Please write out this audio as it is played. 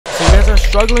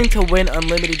struggling to win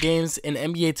unlimited games in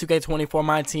NBA 2K24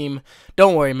 My Team,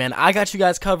 don't worry, man. I got you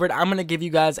guys covered. I'm gonna give you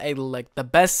guys the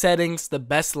best settings, the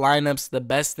best lineups, the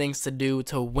best things to do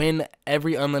to win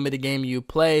every unlimited game you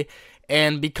play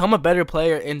and become a better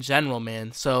player in general,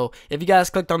 man. So if you guys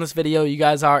clicked on this video, you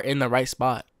guys are in the right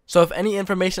spot. So if any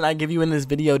information I give you in this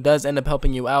video does end up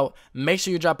helping you out, make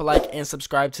sure you drop a like and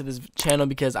subscribe to this channel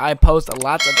because I post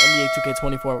lots of NBA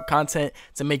 2K24 content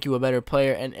to make you a better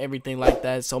player and everything like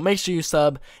that. So make sure you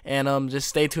sub and just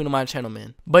stay tuned to my channel,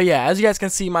 man. But yeah, as you guys can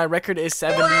see, my record is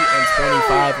 70 and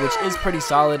 25, which is pretty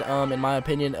solid in my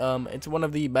opinion. It's one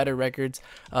of the better records.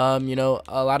 You know,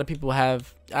 a lot of people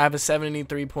have I have a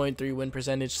 73.3 win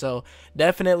percentage, so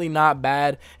definitely not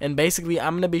bad. And basically,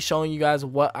 I'm going to be showing you guys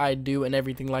what I do and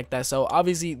everything like that. So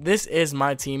obviously, this is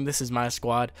my team. This is my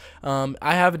squad. I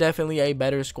have definitely a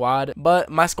better squad, but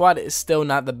my squad is still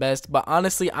not the best. But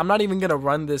honestly, I'm not even going to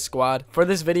run this squad. For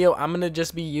this video, I'm going to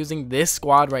just be using this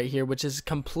squad right here, which is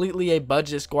completely a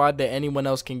budget squad that anyone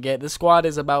else can get. This squad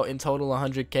is about in total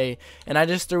 100k, and I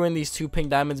just threw in these 2 pink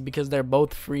diamonds because they're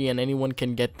both free and anyone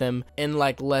can get them in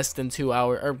like less than 2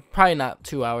 hours. Or probably not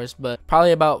 2 hours, but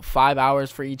probably about 5 hours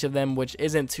for each of them, which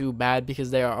isn't too bad because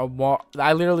they are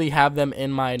I literally have them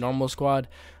in my normal squad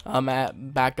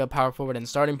at backup power forward and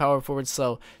starting power forward.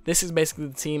 So this is basically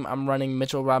the team I'm running.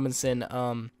 Mitchell Robinson.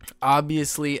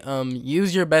 Obviously,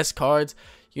 use your best cards.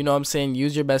 You know what I'm saying?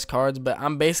 Use your best cards, but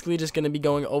I'm basically just going to be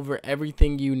going over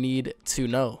everything you need to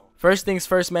know. First things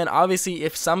first, man, obviously,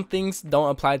 if some things don't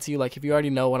apply to you, like if you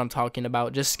already know what I'm talking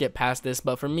about, just skip past this.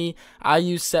 But for me, I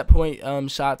use set point,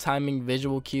 shot timing,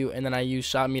 visual cue, and then I use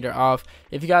shot meter off.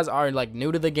 If you guys are like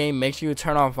new to the game, make sure you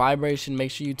turn off vibration,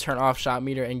 make sure you turn off shot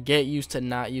meter, and get used to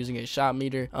not using a shot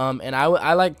meter. And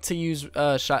I like to use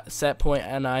set point,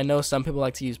 and I know some people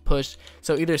like to use push.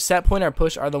 So either set point or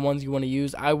push are the ones you want to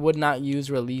use. I would not use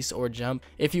release or jump.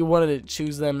 If you wanted to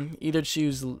choose them, either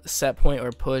choose set point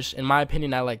or push. In my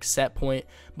opinion, I like set point,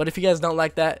 but if you guys don't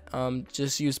like that,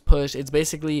 just use push. It's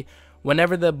basically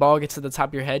whenever the ball gets to the top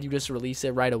of your head, you just release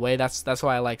it right away. That's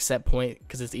why I like set point,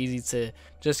 because it's easy to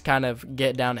just kind of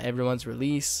get down to everyone's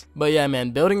release. But yeah,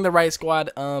 man, building the right squad,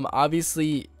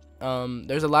 obviously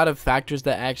there's a lot of factors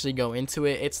that actually go into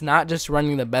it. It's not just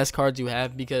running the best cards you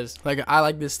have, because like I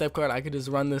like this Steph card. I could just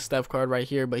run this Steph card right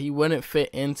here, but he wouldn't fit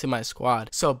into my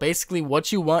squad. So basically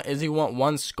what you want is you want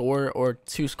 1 scorer or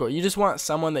 2 scorer. You just want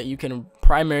someone that you can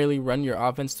primarily run your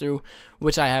offense through,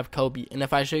 which I have Kobe. And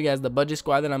if I show you guys the budget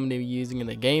squad that I'm going to be using in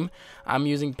the game, I'm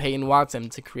using Peyton Watson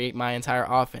to create my entire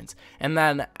offense. And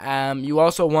then you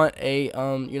also want a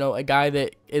you know, a guy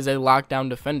that is a lockdown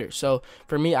defender. So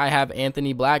for me, I have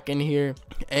Anthony Black in here,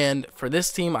 and for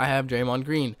this team I have Draymond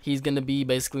Green. He's going to be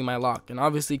basically my lock, and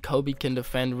obviously Kobe can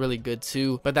defend really good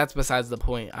too, but that's besides the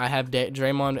point. I have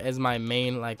Draymond as my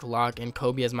main like lock and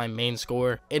Kobe as my main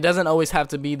scorer. It doesn't always have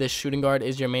to be the shooting guard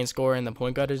is your main scorer and the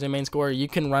point guard is your main scorer. You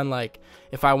can run, like,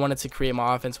 if I wanted to create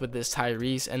my offense with this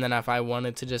Tyrese, and then if I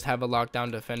wanted to just have a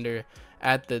lockdown defender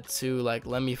at the 2, like,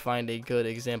 let me find a good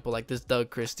example, like this Doug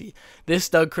Christie. This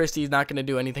Doug Christie is not going to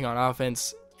do anything on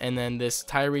offense, and then this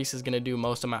Tyrese is going to do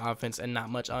most of my offense and not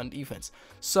much on defense.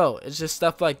 So it's just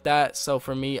stuff like that. So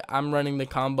for me, I'm running the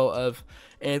combo of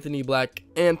Anthony Black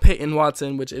and Peyton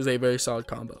Watson, which is a very solid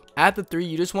combo. At the 3,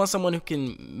 you just want someone who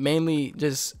can mainly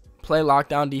just play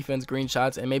lockdown defense, green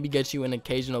shots, and maybe get you an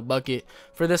occasional bucket.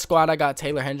 For this squad, I got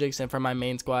Taylor Hendricks, and for my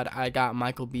main squad, I got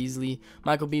Michael Beasley.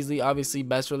 Michael Beasley, obviously,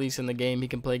 best release in the game. He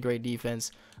can play great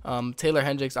defense. Taylor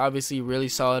Hendricks, obviously, really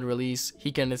solid release.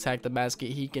 He can attack the basket.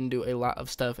 He can do a lot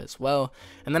of stuff as well.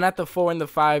 And then at the 4 and the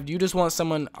 5, you just want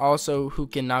someone also who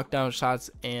can knock down shots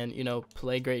and, you know,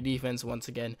 play great defense once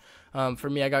again.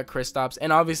 For me, I got Kristaps,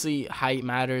 and obviously, height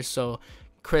matters, so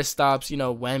Kristaps, you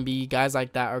know, Wemby, guys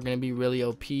like that are going to be really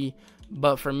OP.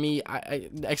 But for me,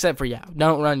 except for Yao,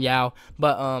 don't run Yao.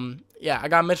 But yeah, I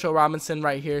got Mitchell Robinson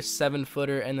right here,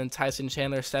 7-footer, and then Tyson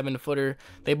Chandler, 7-footer.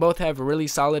 They both have really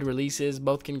solid releases.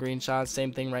 Both can green shots.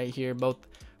 Same thing right here. Both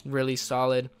really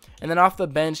solid. And then off the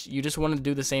bench, you just want to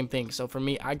do the same thing. So for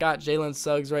me, I got Jalen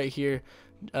Suggs right here,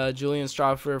 Julian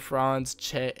Strawford, Franz,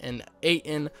 Chet, and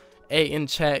Ayton. Ayton,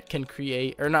 Chet can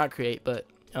create, or not create, but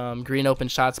green open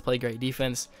shots, play great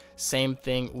defense. Same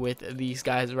thing with these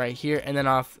guys right here. And then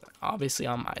obviously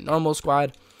on my normal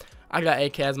squad, I got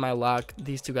AK as my lock.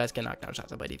 These 2 guys can knock down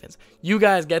shots and play defense. You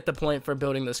guys get the point for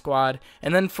building the squad.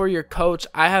 And then for your coach,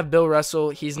 I have Bill Russell.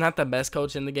 He's not the best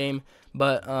coach in the game,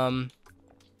 but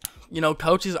you know,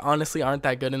 coaches honestly aren't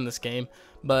that good in this game.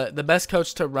 But the best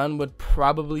coach to run would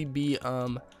probably be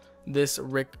this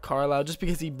Rick Carlisle, just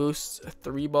because he boosts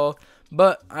 3-ball.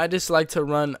 But I just like to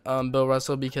run Bill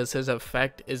Russell because his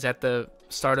effect is at the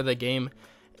start of the game,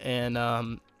 and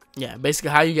yeah,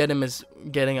 basically how you get him is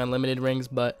getting unlimited rings.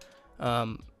 But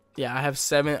yeah, I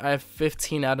have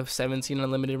 15 out of 17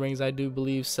 unlimited rings, I do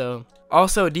believe. So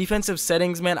also defensive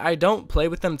settings, man, I don't play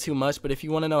with them too much, but if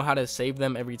you want to know how to save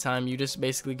them every time, you just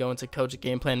basically go into coach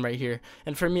game plan right here.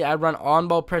 And for me, I run on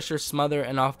ball pressure smother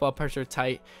and off ball pressure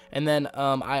tight. And then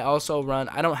I also run,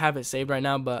 I don't have it saved right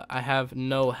now, but I have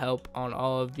no help on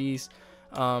all of these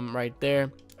right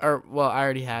there. Or well, I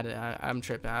already had it. I'm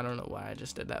tripping. I don't know why I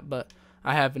just did that, but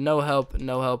I have no help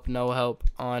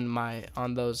on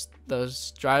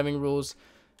those driving rules.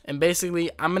 And basically,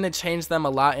 I'm going to change them a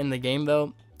lot in the game,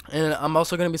 though. And I'm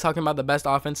also going to be talking about the best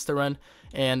offense to run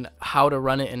and how to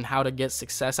run it and how to get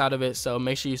success out of it. So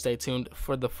make sure you stay tuned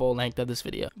for the full length of this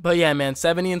video. But yeah, man,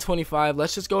 70 and 25.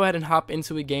 Let's just go ahead and hop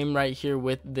into a game right here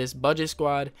with this budget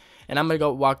squad. And I'm going to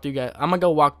walk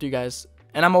you guys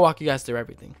through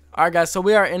everything. Alright guys, so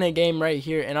we are in a game right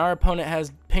here, and our opponent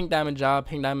has Pink Diamond Job,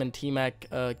 Pink Diamond T-Mac,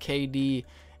 KD,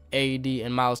 AD,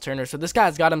 and Miles Turner. So this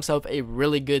guy's got himself a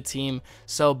really good team.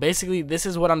 So basically, this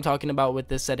is what I'm talking about with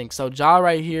this setting. So Ja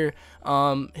right here,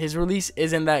 his release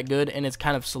isn't that good, and it's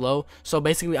kind of slow. So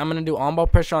basically, I'm going to do on-ball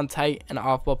pressure on tight and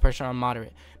off-ball pressure on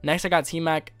moderate. Next, I got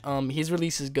T-Mac. His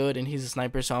release is good, and he's a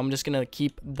sniper, so I'm just going to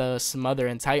keep the smother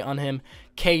and tight on him.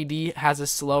 KD has a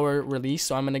slower release,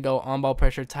 so I'm going to go on-ball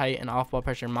pressure tight and off-ball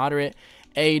pressure moderate.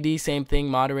 AD, same thing,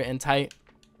 moderate and tight.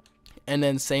 And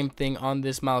then same thing on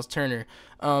this Miles Turner.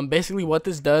 Basically, what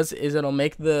this does is it'll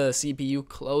make the CPU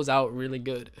close out really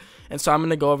good. And so I'm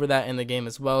going to go over that in the game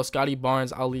as well. Scotty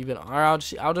Barnes, I'll leave it, or I'll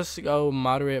just go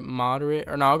moderate,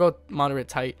 or no, I'll go moderate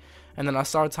tight. And then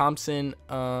Asar Thompson,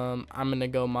 I'm going to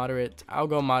go moderate. I'll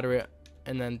go moderate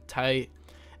and then tight.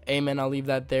 Amen, I'll leave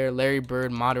that there. Larry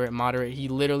Bird, moderate. He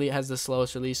literally has the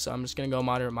slowest release, so I'm just going to go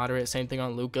moderate. Same thing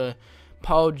on Luka.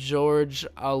 Paul George,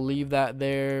 I'll leave that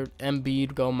there.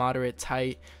 Embiid, go moderate,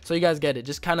 tight. So you guys get it.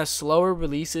 Just kind of slower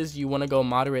releases. You want to go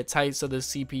moderate, tight, so the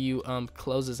CPU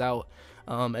closes out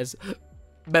as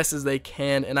best as they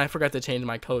can. And I forgot to change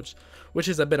my coach, which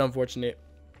is a bit unfortunate.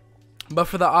 But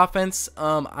for the offense,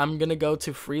 I'm going to go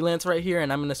to freelance right here,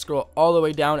 and I'm going to scroll all the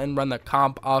way down and run the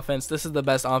comp offense. This is the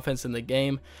best offense in the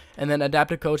game. And then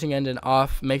adaptive coaching engine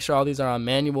off. Make sure all these are on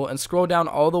manual, and scroll down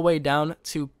all the way down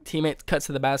to teammates cut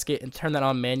to the basket and turn that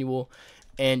on manual,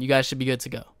 and you guys should be good to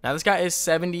go. Now, this guy is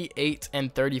 78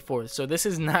 and 34, so this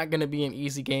is not going to be an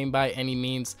easy game by any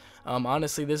means.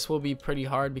 Honestly, this will be pretty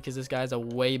hard because this guy's a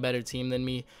way better team than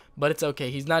me, but it's okay.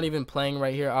 He's not even playing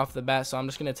right here off the bat, so I'm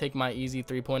just going to take my easy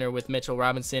three-pointer with Mitchell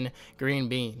Robinson, green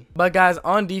bean. But guys,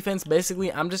 on defense,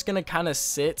 basically, I'm just going to kind of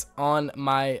sit on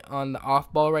the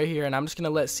off ball right here, and I'm just going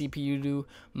to let CPU do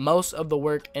most of the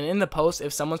work. And in the post,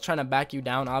 if someone's trying to back you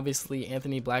down, obviously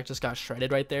Anthony Black just got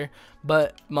shredded right there,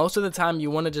 but most of the time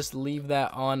you want to just leave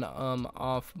that on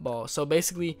off ball. So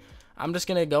basically, I'm just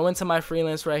gonna go into my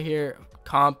freelance right here,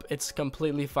 comp. It's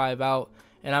completely 5 out,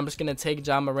 and I'm just gonna take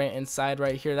Ja Morant inside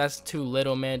right here. That's too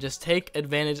little, man. Just take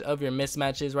advantage of your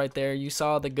mismatches right there. You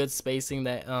saw the good spacing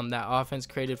that that offense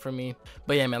created for me.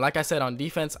 But yeah, man, like I said, on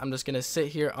defense, I'm just gonna sit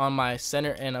here on my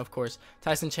center, and of course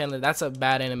Tyson Chandler. That's a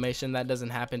bad animation. That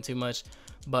doesn't happen too much.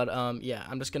 But yeah,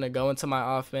 I'm just gonna go into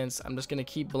my offense. I'm just gonna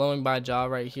keep blowing by Ja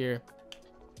right here,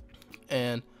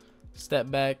 and step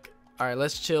back. All right,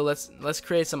 let's chill. Let's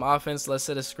create some offense. Let's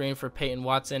set a screen for Peyton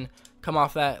Watson. Come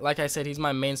off that. Like I said, he's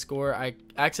my main scorer. I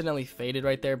accidentally faded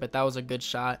right there, but that was a good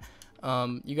shot.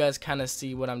 You guys kind of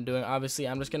see what I'm doing. Obviously,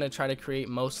 I'm just going to try to create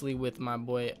mostly with my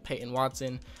boy Peyton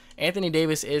Watson. Anthony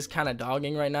Davis is kind of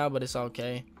dogging right now, but it's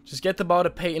okay. Just get the ball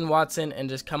to Peyton Watson and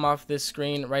just come off this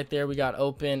screen right there. We got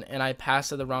open, and I passed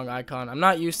to the wrong icon. I'm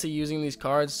not used to using these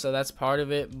cards, so that's part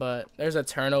of it, but there's a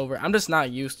turnover. I'm just not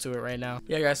used to it right now.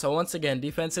 Yeah, guys, so once again,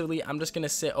 defensively, I'm just going to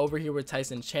sit over here with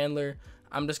Tyson Chandler.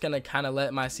 I'm just going to kind of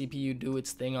let my CPU do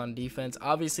its thing on defense.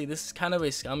 Obviously, this is kind of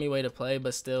a scummy way to play,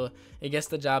 but still, it gets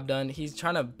the job done. He's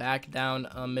trying to back down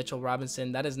Mitchell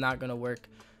Robinson. That is not going to work.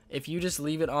 If you just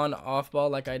leave it on off ball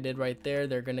like I did right there,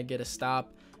 they're going to get a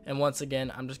stop. And once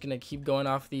again, I'm just going to keep going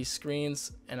off these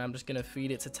screens, and I'm just going to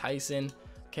feed it to Tyson.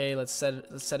 Okay, let's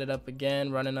set it up again,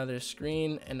 run another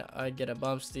screen, and I get a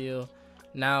bump steal.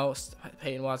 Now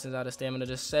Peyton Watson's out of stamina,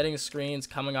 just setting screens,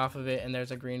 coming off of it, and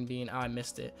there's a green bean. Oh, I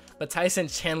missed it. But Tyson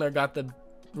Chandler got the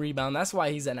rebound. That's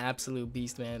why he's an absolute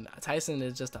beast, man. Tyson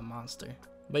is just a monster.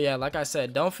 But yeah, like I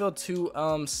said, don't feel too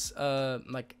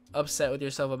like upset with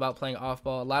yourself about playing off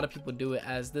ball. A lot of people do it,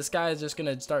 as this guy is just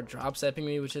gonna start drop stepping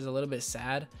me, which is a little bit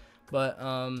sad. But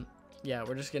yeah,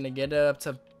 we're just gonna get it up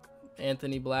to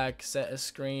Anthony Black, set a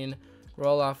screen,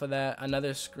 roll off of that,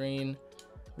 another screen.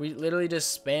 We literally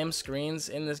just spam screens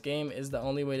in this game is the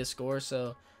only way to score.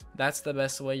 So That's the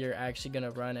best way you're actually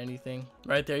gonna run anything.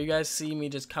 Right there, you guys see me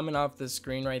just coming off the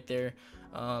screen right there.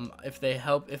 If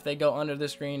they go under the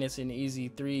screen, it's an easy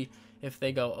 3. If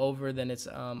they go over, then it's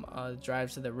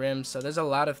drives to the rim. So there's a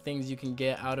lot of things you can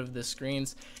get out of the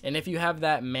screens, and if you have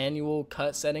that manual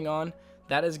cut setting on,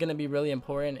 that is going to be really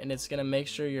important, and it's going to make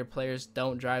sure your players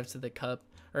don't drive to the cup,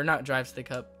 or not drive to the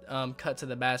cup, cut to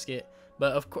the basket.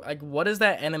 But of course, like, what is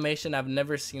that animation? I've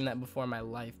never seen that before in my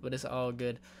life, but it's all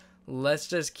good. Let's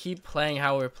just keep playing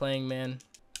how we're playing, man.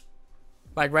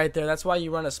 Like right there, that's why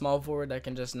you run a small forward that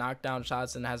can just knock down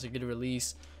shots and has a good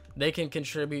release. They can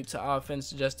contribute to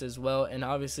offense just as well, and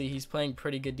obviously he's playing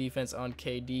pretty good defense on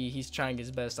KD. He's trying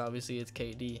his best. Obviously it's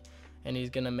KD, and he's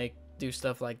gonna do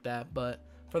stuff like that, but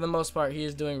for the most part he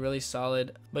is doing really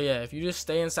solid. But yeah, if you just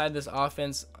stay inside this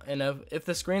offense, and if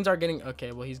the screens are getting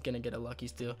okay, well, he's gonna get a lucky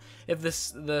steal. If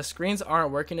the screens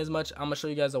aren't working as much, I'm gonna show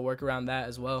you guys a work around that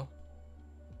as well.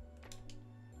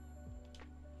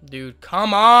 Dude,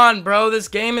 come on, bro. This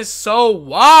game is so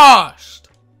washed.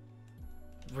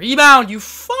 Rebound, you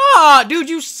fuck. Dude,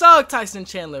 you suck, Tyson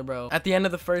Chandler, bro. At the end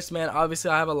of the first, man, obviously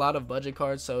I have a lot of budget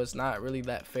cards, so it's not really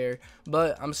that fair.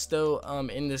 But I'm still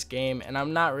in this game, and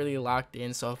I'm not really locked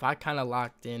in. So if I kind of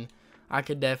locked in, I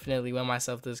could definitely win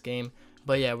myself this game.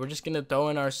 But yeah, we're just going to throw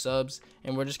in our subs,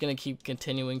 and we're just going to keep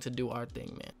continuing to do our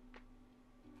thing, man.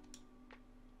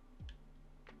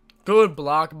 Good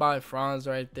block by Franz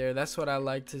right there. That's what I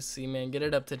like to see, man. Get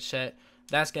it up to Chet.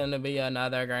 That's going to be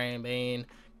another green bean.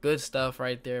 Good stuff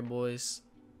right there, boys.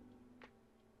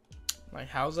 Like,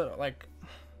 how's it? Like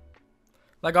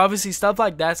obviously stuff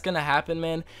like that's going to happen,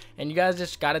 man. And you guys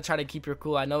just got to try to keep your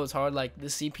cool. I know it's hard. Like, the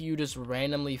CPU just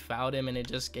randomly fouled him, and it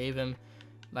just gave him,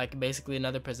 like, basically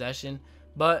another possession.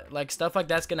 But, like, stuff like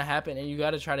that's going to happen, and you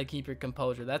got to try to keep your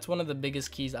composure. That's one of the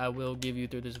biggest keys I will give you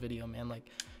through this video, man. Like,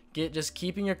 just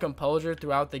keeping your composure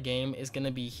throughout the game is going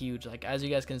to be huge. Like, as you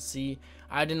guys can see,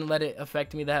 I didn't let it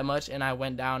affect me that much, and I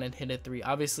went down and hit a 3.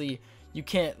 Obviously, you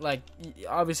can't, like,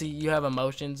 obviously you have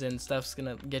emotions and stuff's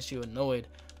going to get you annoyed.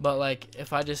 But, like,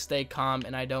 if I just stay calm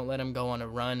and I don't let him go on a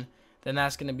run, then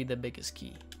that's going to be the biggest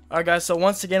key. Alright, guys, so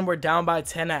once again, we're down by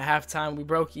 10 at halftime. We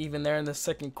broke even there in the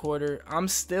second quarter. I'm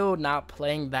still not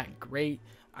playing that great.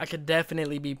 I could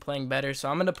definitely be playing better, so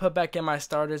I'm going to put back in my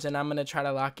starters, and I'm going to try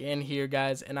to lock in here,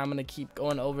 guys, and I'm going to keep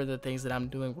going over the things that I'm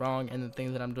doing wrong and the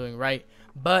things that I'm doing right.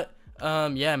 But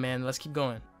yeah, man, let's keep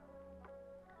going.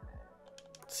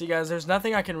 See, guys, there's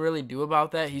nothing I can really do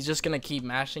about that. He's just going to keep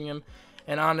mashing him,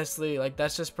 and honestly, like,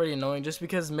 that's just pretty annoying. Just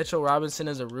because Mitchell Robinson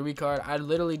is a Ruby card, I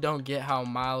literally don't get how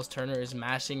Miles Turner is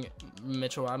mashing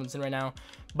Mitchell Robinson right now,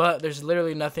 but there's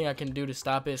literally nothing I can do to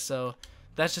stop it, so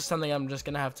that's just something I'm just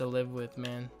going to have to live with,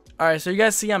 man. Alright, so you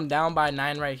guys see I'm down by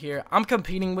 9 right here. I'm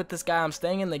competing with this guy. I'm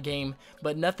staying in the game,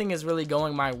 but nothing is really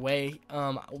going my way.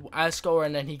 I score,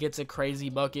 and then he gets a crazy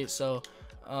bucket, so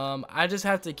I just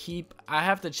have to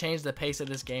change the pace of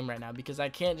this game right now, because I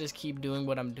can't just keep doing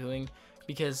what I'm doing,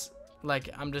 because, like,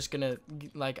 I'm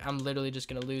literally just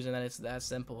gonna lose, and then it's that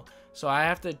simple. So I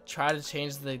have to try to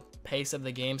change the pace of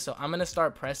the game. So I'm gonna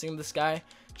start pressing this guy,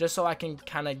 just so I can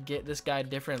kind of get this guy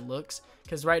different looks,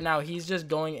 because right now he's just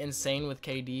going insane with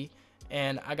KD,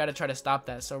 and I got to try to stop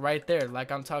that. So right there,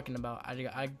 like I'm talking about,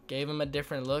 I gave him a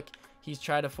different look. He's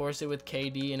tried to force it with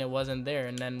KD, and it wasn't there,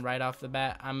 and then right off the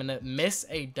bat, I'm gonna miss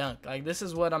a dunk. Like, this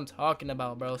is what I'm talking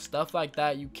about, bro. Stuff like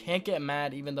that, you can't get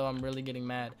mad, even though I'm really getting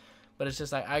mad. But it's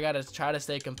just like, I gotta try to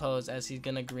stay composed as he's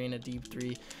gonna green a deep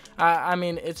 3. I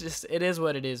mean, it is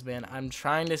what it is, man. I'm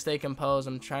trying to stay composed.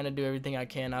 I'm trying to do everything I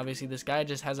can. Obviously, this guy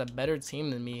just has a better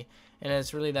team than me, and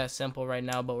it's really that simple right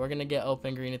now. But we're gonna get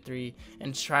open, green a 3,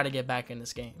 and try to get back in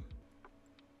this game.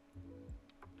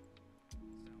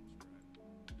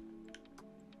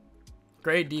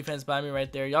 Great defense by me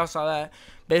right there. Y'all saw that.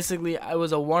 Basically, it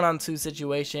was a 1-on-2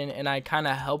 situation, and I kind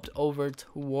of helped over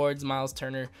towards Miles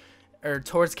Turner, or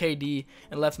towards KD,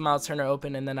 and left Miles Turner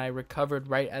open, and then I recovered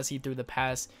right as he threw the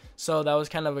pass. So that was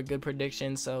kind of a good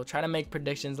prediction. So try to make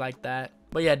predictions like that.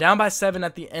 But yeah, down by 7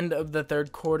 at the end of the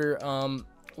third quarter.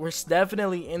 We're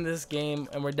definitely in this game,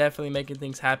 and we're definitely making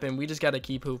things happen. We just got to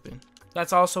keep hooping.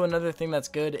 That's also another thing that's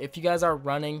good. If you guys are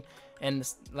running and,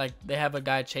 like, they have a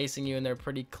guy chasing you and they're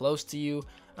pretty close to you,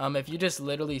 if you just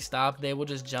literally stop, they will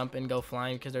just jump and go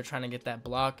flying because they're trying to get that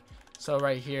block. So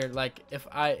right here, like,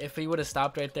 if he would have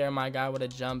stopped right there, my guy would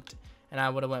have jumped and I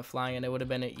would have went flying, and it would have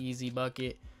been an easy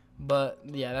bucket. But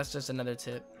yeah, that's just another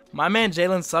tip. My man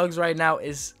Jalen Suggs right now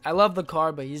I love the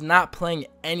card, but he's not playing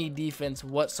any defense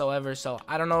whatsoever. So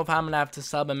I don't know if I'm gonna have to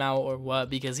sub him out or what,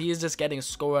 because he is just getting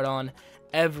scored on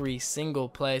every single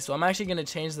play. So I'm actually gonna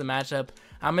change the matchup.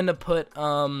 I'm gonna put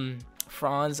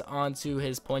Franz onto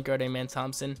his point guard, Amen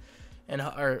Thompson, and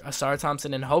or Asar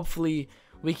Thompson, and hopefully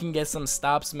we can get some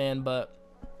stops, man. But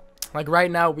like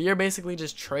right now, we are basically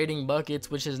just trading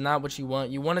buckets, which is not what you want.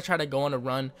 You want to try to go on a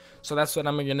run. So that's what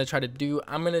I'm going to try to do.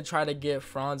 I'm going to try to get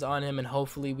Franz on him, and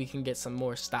hopefully we can get some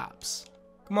more stops.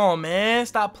 Come on, man.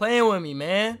 Stop playing with me,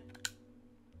 man.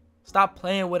 Stop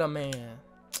playing with him, man.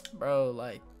 Bro,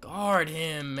 like, guard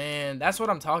him, man. That's what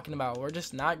I'm talking about. We're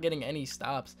just not getting any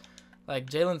stops. Like,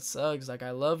 Jalen Suggs, like,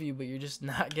 I love you, but you're just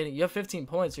not getting... You have 15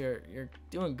 points. You're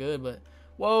doing good, but...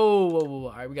 Whoa, whoa, whoa.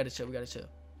 All right, we got to chill. We got to chill.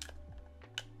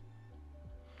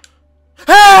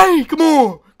 Hey, come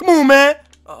on, man.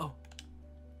 Uh-oh.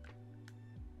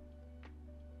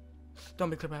 Don't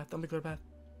be clear path. Don't be clear path.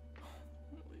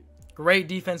 Great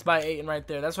defense by Ayton right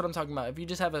there. That's what I'm talking about. If you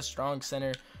just have a strong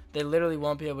center, they literally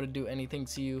won't be able to do anything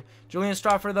to you. Julian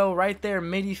Strawther, though, right there,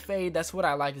 midi fade. That's what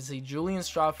I like to see. Julian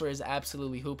Strawther is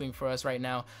absolutely hooping for us right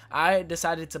now. I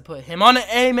decided to put him on an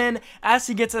amen as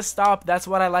he gets a stop. That's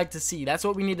what I like to see. That's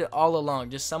what we needed all along.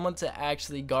 Just someone to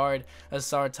actually guard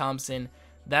Asar Thompson.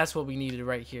 That's what we needed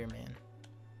right here, man.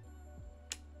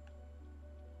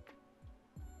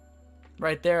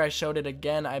 Right there, I showed it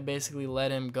again. I basically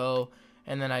let him go,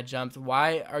 and then I jumped.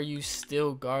 Why are you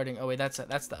still guarding? Oh, wait, that's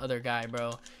the other guy,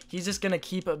 bro. He's just going to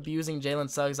keep abusing Jalen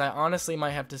Suggs. I honestly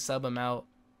might have to sub him out.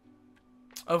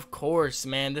 Of course,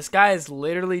 man. This guy is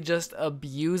literally just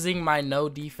abusing my no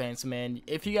defense, man.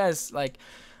 If you guys, like...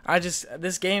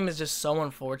 this game is just so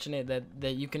unfortunate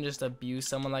that you can just abuse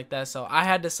someone like that. So I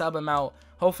had to sub him out.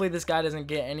 Hopefully this guy doesn't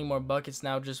get any more buckets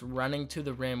now, just running to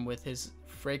the rim with his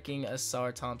freaking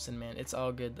Asar Thompson, man. It's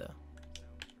all good though.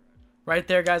 Right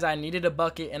there, guys, I needed a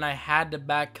bucket and I had to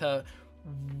back cut.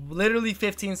 Literally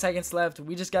 15 seconds left.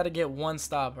 We just got to get one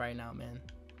stop right now, man.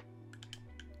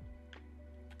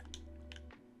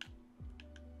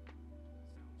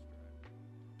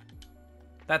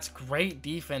 That's great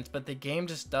defense, but the game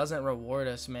just doesn't reward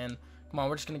us, man. Come on,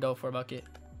 we're just going to go for a bucket.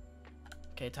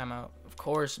 Okay, timeout. Of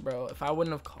course, bro. If I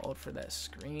wouldn't have called for that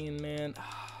screen, man.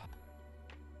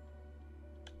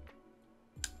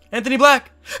 Anthony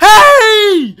Black.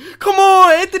 Hey! Come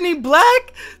on, Anthony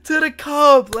Black to the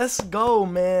cup. Let's go,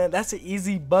 man. That's an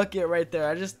easy bucket right there.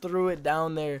 I just threw it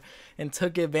down there and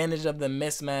took advantage of the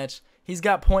mismatch. He's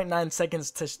got 0.9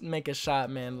 seconds to make a shot,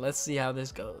 man. Let's see how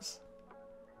this goes.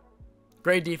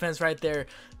 Great defense right there.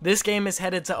 This game is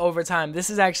headed to overtime.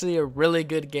 This is actually a really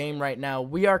good game right now.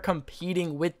 We are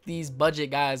competing with these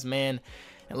budget guys, man.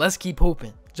 And let's keep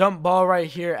hooping. Jump ball right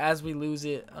here as we lose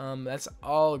it. That's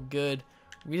all good.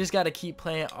 We just got to keep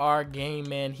playing our game,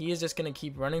 man. He is just going to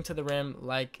keep running to the rim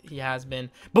like he has been.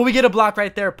 But we get a block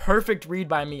right there. Perfect read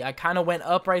by me. I kind of went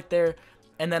up right there,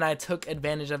 and then I took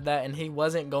advantage of that, and he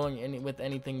wasn't going with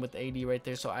anything with AD right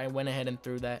there, so I went ahead and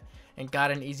threw that and got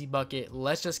an easy bucket.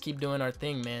 Let's just keep doing our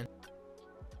thing, man.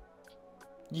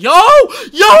 Yo,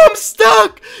 I'm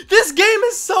stuck. This game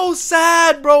is so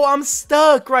sad, bro. I'm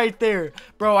stuck right there.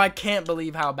 Bro, I can't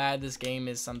believe how bad this game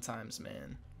is sometimes,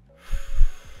 man.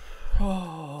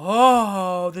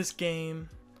 Oh, this game.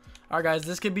 All right, guys,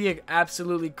 this could be an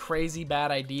absolutely crazy bad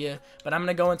idea, but I'm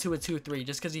going to go into a 2-3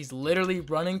 just because he's literally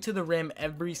running to the rim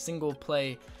every single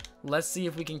play. Let's see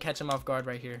if we can catch him off guard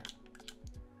right here.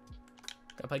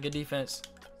 Gotta play good defense.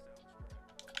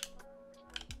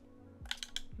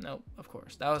 Nope, of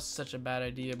course. That was such a bad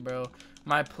idea, bro.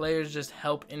 My players just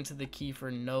help into the key for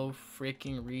no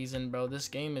freaking reason, bro. This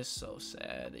game is so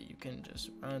sad that you can just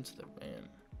run to the rim.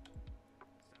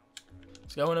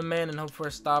 Let's go in a man and hope for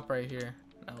a stop right here.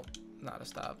 Nope, not a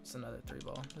stop. It's another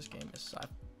 3-ball. This game is sad.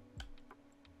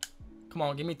 Come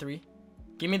on, give me 3.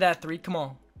 Give me that 3. Come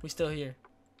on. We still here.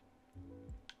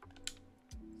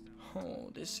 Oh,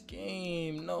 this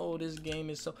game. No, this game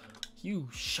is so... You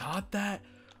shot that?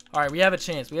 All right, we have a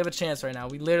chance. We have a chance right now.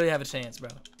 We literally have a chance, bro.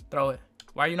 Throw it.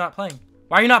 Why are you not playing?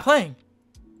 Why are you not playing?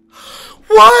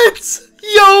 What?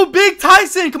 Yo, Big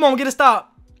Tyson. Come on, get a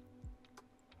stop.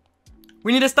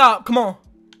 We need a stop. Come on.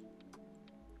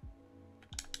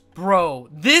 Bro,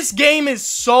 this game is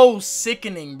so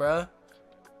sickening, bro.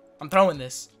 I'm throwing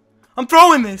this. I'm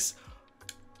throwing this.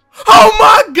 Oh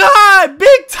my God,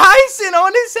 Big Tyson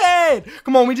on his head.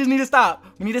 Come on, we just need to stop.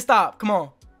 We need to stop. Come on.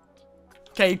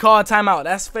 Okay, you call a timeout.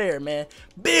 That's fair, man.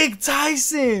 Big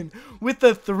Tyson with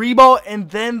the 3-ball and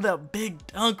then the big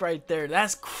dunk right there.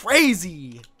 That's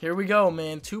crazy. Here we go,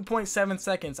 man. 2.7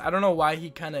 seconds. I don't know why he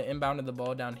kind of inbounded the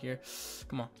ball down here.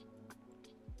 Come on.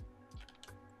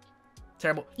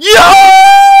 Terrible. Yo!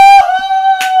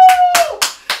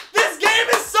 This game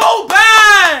is so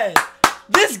bad.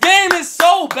 This game is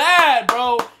so bad,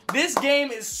 bro. This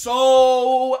game is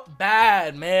so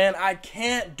bad, man. I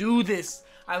can't do this.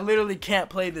 I literally can't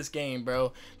play this game,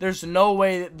 bro. There's no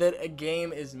way that a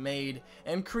game is made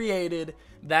and created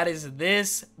that is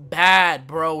this bad,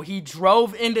 bro. He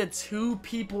drove into 2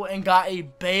 people and got a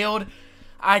bailed.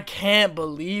 I can't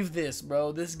believe this,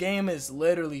 bro. This game is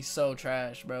literally so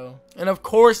trash, bro. And of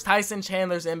course, Tyson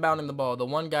Chandler's inbounding the ball. The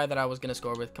one guy that I was going to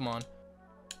score with. Come on.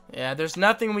 Yeah, there's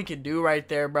nothing we could do right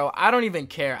there, bro. I don't even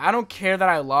care. I don't care that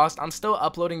I lost. I'm still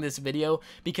uploading this video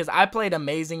because I played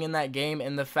amazing in that game.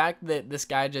 And the fact that this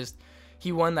guy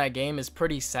he won that game is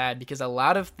pretty sad because a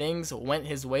lot of things went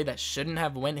his way that shouldn't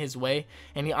have went his way.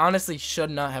 And he honestly should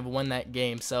not have won that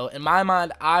game. So in my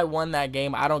mind, I won that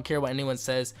game. I don't care what anyone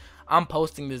says. I'm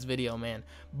posting this video, man.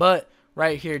 But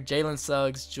right here, Jalen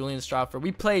Suggs, Julian Strawford,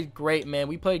 we played great, man.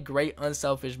 We played great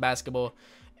unselfish basketball.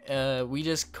 We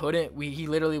just couldn't. He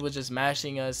literally was just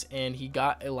mashing us, and he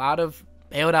got a lot of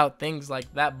bailed out things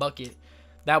like that bucket.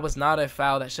 That was not a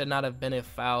foul. That should not have been a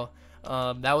foul.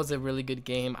 That was a really good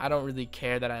game. I don't really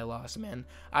care that I lost, man.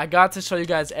 I got to show you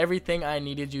guys everything I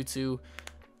needed you to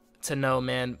know,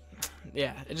 man.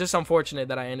 Yeah, it's just unfortunate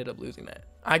that I ended up losing that.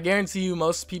 I guarantee you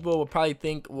most people will probably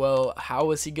think, well, how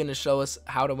is he going to show us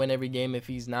how to win every game if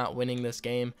he's not winning this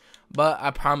game? But I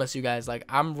promise you guys, like,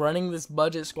 I'm running this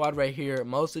budget squad right here.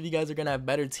 Most of you guys are going to have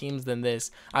better teams than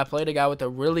this. I played a guy with a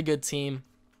really good team,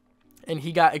 and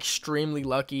he got extremely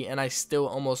lucky, and I still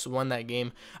almost won that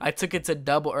game. I took it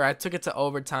to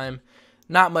overtime.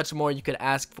 Not much more you could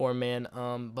ask for, man.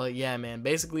 But yeah, man,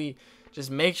 basically just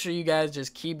make sure you guys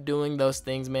just keep doing those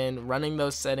things, man, running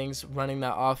those settings, running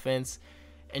that offense,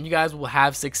 and you guys will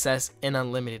have success in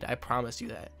Unlimited. I promise you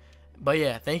that. But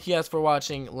yeah, thank you guys for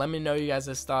watching. Let me know you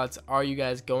guys' thoughts. Are you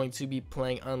guys going to be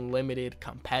playing Unlimited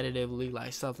competitively,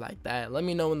 like stuff like that? Let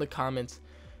me know in the comments,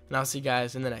 and I'll see you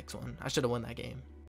guys in the next one. I should have won that game.